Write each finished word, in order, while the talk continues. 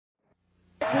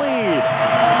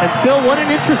And Phil, what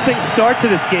an interesting start to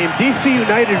this game. DC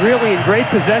United really in great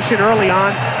possession early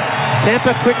on.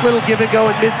 Tampa, quick little give and go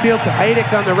in midfield to Heidick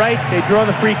on the right. They draw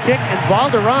the free kick, and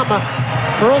Valderrama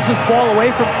curls his ball away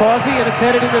from Causey, and it's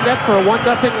headed in the net for a 1-0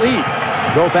 lead.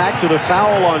 Go back to the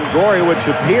foul on Gorey, which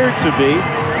appeared to be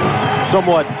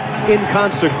somewhat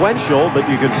inconsequential, but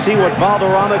you can see what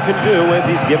Valderrama can do if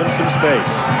he's given some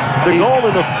space. The goal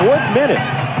in the 4th minute.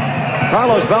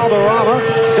 Carlos Valderrama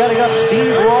setting up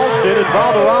Steve Ralston, and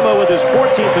Valderrama with his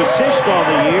 14th assist on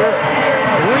the year.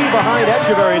 3 behind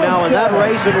Echeverry now in that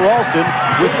race, and Ralston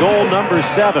with goal number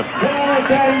 7.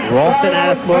 Ralston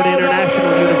out of Florida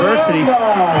International University,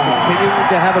 continuing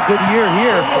to have a good year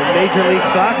here in Major League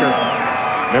Soccer.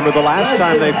 Remember the last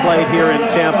time they played here in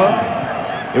Tampa?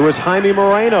 It was Jaime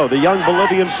Moreno, the young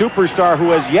Bolivian superstar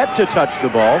who has yet to touch the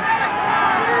ball.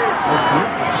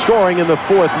 Scoring in the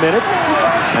 4th minute.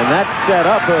 And that set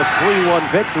up a 3-1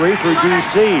 victory for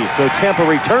DC. So Tampa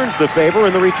returns the favor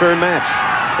in the return match.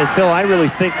 And Phil, I really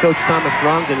think Coach Thomas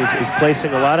Rongden is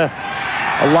placing a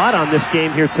lot on this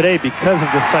game here today because of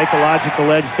the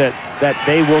psychological edge that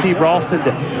they will see Ralston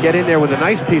to get in there with a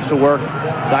nice piece of work.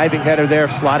 Diving header there,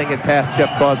 slotting it past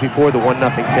Jeff Causey for the 1-0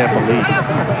 Tampa lead.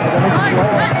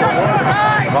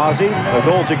 Causey, a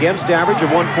goals against average of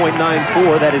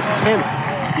 1.94. That is 10th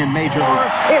in Major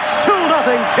League. It's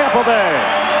 2-0 Tampa Bay.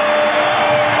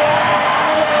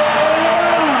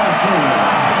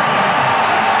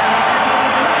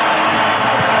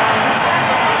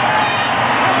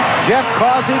 Jeff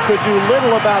Causey could do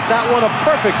little about that one. A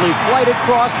perfectly flighted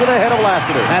cross to the head of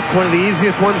Lassiter. That's one of the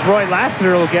easiest ones Roy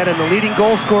Lassiter will get, and the leading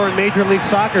goal scorer in Major League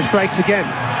Soccer strikes again.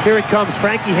 Here it comes.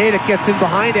 Frankie Heidick gets in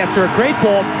behind after a great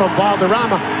ball from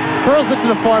Valderrama. Curls it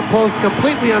to the far post,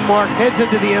 completely unmarked, heads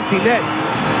into the empty net.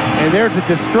 And there's a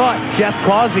distraught Jeff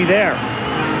Causey there.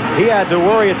 He had to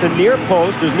worry at the near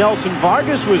post as Nelson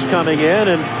Vargas was coming in,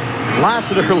 and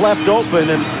Lassiter left open.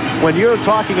 And when you're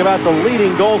talking about the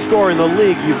leading goal scorer in the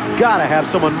league, you've got to have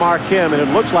someone mark him. And it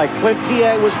looks like Clint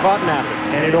P.A. was caught napping.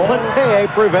 And Clint P.A.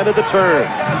 prevented the turn.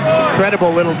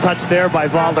 Incredible little touch there by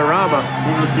Valderrama.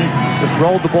 Just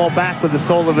rolled the ball back with the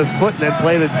sole of his foot and then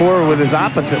played it forward with his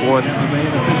opposite one.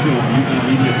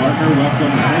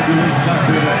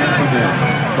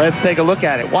 Let's take a look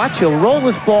at it. Watch, he'll roll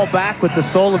this ball back with the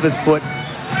sole of his foot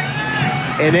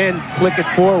and then flick it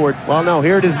forward. Well, no,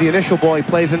 here it is, the initial ball. He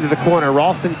plays into the corner.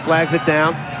 Ralston flags it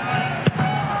down.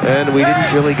 And we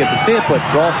didn't really get to see it, but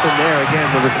Ralston there,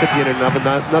 again, the recipient of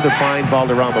another fine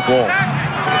Valderrama ball.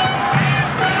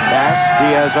 Pass,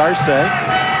 Diaz Arce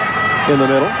in the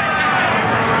middle.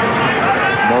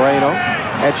 Moreno,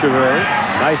 Echeverry.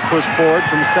 Nice push forward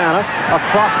from Santa.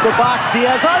 Across the box,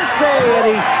 Diaz Arce, and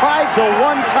he tried to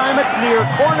one-time it near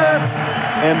corner.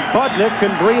 And Budnick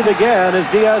can breathe again as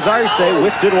Diaz Arce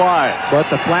whipped it wide. But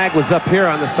the flag was up here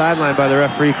on the sideline by the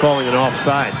referee calling an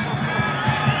offside.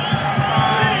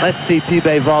 Let's see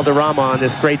Pibe Valderrama on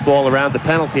this great ball around the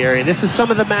penalty area. This is some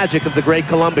of the magic of the great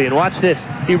Colombian. Watch this.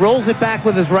 He rolls it back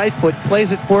with his right foot,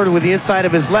 plays it forward with the inside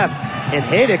of his left, and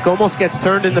Heidick almost gets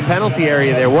turned in the penalty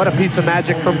area there. What a piece of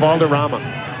magic from Valderrama.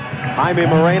 Jaime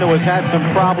Moreno has had some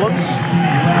problems.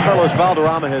 Carlos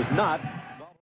Valderrama has not.